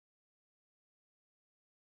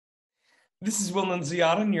This is Will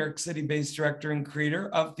Nunziata, New York City-based director and creator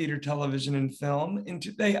of theater, television, and film. And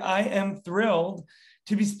today I am thrilled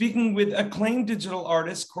to be speaking with acclaimed digital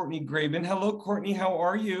artist, Courtney Grabin. Hello, Courtney, how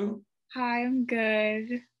are you? Hi, I'm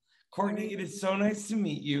good. Courtney, it is so nice to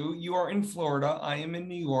meet you. You are in Florida, I am in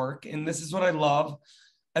New York, and this is what I love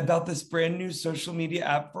about this brand new social media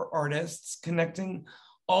app for artists, connecting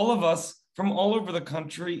all of us from all over the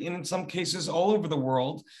country, and in some cases all over the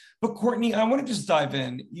world. But Courtney, I want to just dive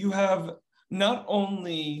in. You have not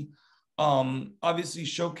only obviously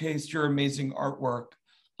showcased your amazing artwork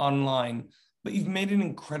online, but you've made an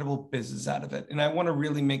incredible business out of it. And I want to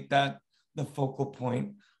really make that the focal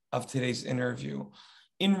point of today's interview.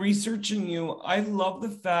 In researching you, I love the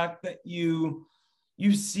fact that you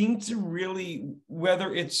seem to really,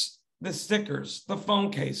 whether it's the stickers, the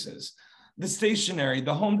phone cases, the stationery,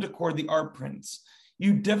 the home decor, the art prints,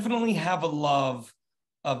 you definitely have a love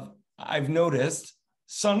of, I've noticed,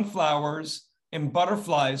 sunflowers and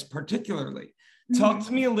butterflies particularly. Talk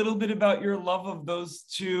to me a little bit about your love of those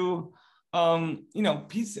two,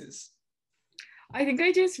 pieces. I think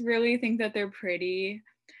I just really think that they're pretty,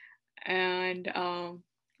 and I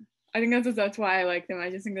think that's why I like them. I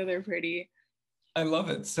just think that they're pretty. I love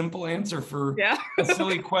it. Simple answer for Yeah. a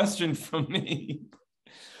silly question from me.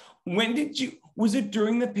 Was it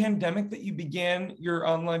during the pandemic that you began your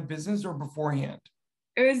online business or beforehand?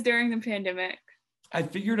 It was during the pandemic. I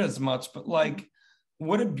figured as much, but like,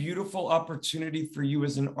 what a beautiful opportunity for you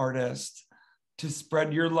as an artist to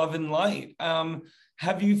spread your love and light.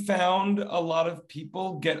 Have you found a lot of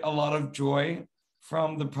people get a lot of joy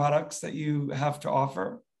from the products that you have to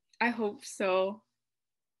offer? I hope so.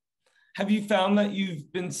 Have you found that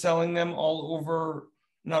you've been selling them all over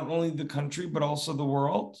not only the country, but also the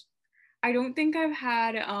world? I don't think I've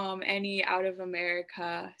had any out of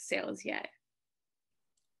America sales yet.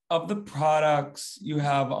 Of the products you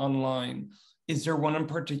have online, is there one in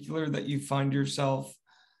particular that you find yourself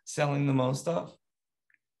selling the most of?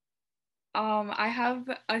 I have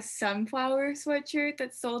a sunflower sweatshirt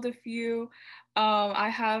that sold a few. I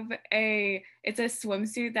have it's a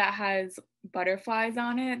swimsuit that has butterflies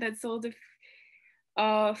on it that sold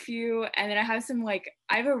a few. And then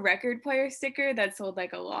I have a record player sticker that sold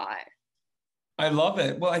like a lot. I love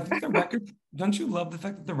it. Well, I think don't you love the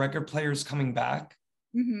fact that the record player is coming back?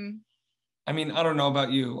 Mm-hmm. I mean, I don't know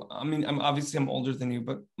about you. I mean, I'm older than you,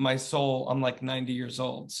 but my soul, I'm like 90 years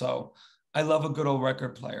old. So I love a good old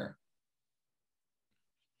record player.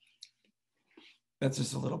 That's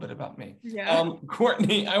just a little bit about me. Yeah.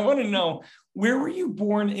 Courtney, I want to know, where were you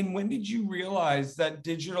born and when did you realize that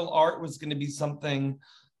digital art was going to be something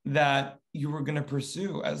that you were going to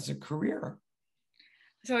pursue as a career?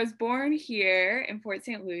 So I was born here in Port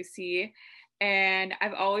St. Lucie, and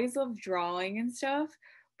I've always loved drawing and stuff.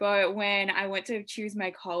 But when I went to choose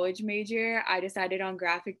my college major, I decided on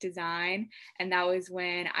graphic design. And that was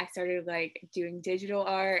when I started like doing digital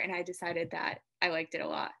art, and I decided that I liked it a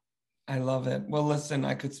lot. I love it. Well, listen,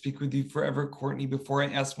 I could speak with you forever, Courtney. Before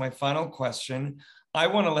I ask my final question, I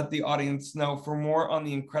want to let the audience know for more on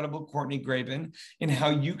the incredible Courtney Grabin and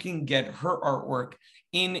how you can get her artwork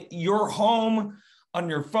in your home, on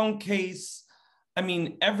your phone case. I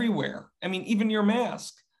mean, everywhere. I mean, even your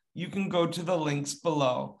mask. You can go to the links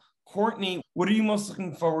below. Courtney, what are you most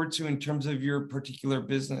looking forward to in terms of your particular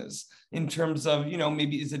business? In terms of,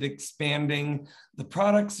 maybe is it expanding the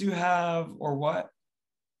products you have or what?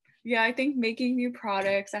 Yeah, I think making new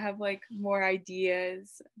products, I have like more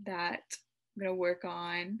ideas that I'm gonna work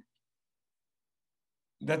on.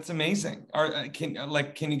 That's amazing.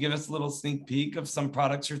 Can you give us a little sneak peek of some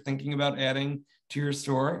products you're thinking about adding to your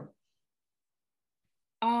store?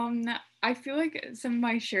 I feel like some of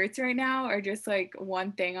my shirts right now are just like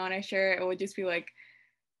one thing on a shirt. It would just be like,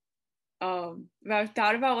 but I've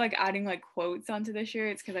thought about like adding like quotes onto the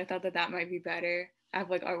shirts because I thought that might be better. I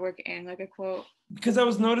have like artwork and like a quote. Because I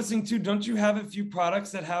was noticing too, don't you have a few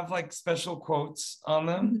products that have like special quotes on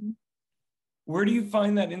them? Mm-hmm. Where do you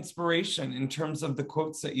find that inspiration in terms of the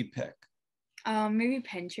quotes that you pick? Maybe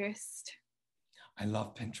Pinterest. I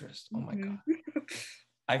love Pinterest. Oh my Mm-hmm. God.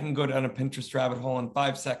 I can go down a Pinterest rabbit hole in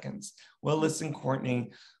 5 seconds. Well, listen,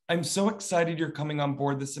 Courtney, I'm so excited you're coming on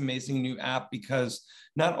board this amazing new app because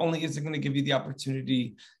not only is it going to give you the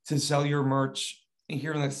opportunity to sell your merch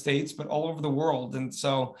here in the States, but all over the world. And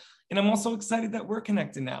I'm also excited that we're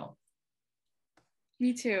connected now.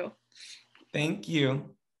 Me too. Thank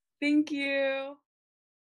you. Thank you.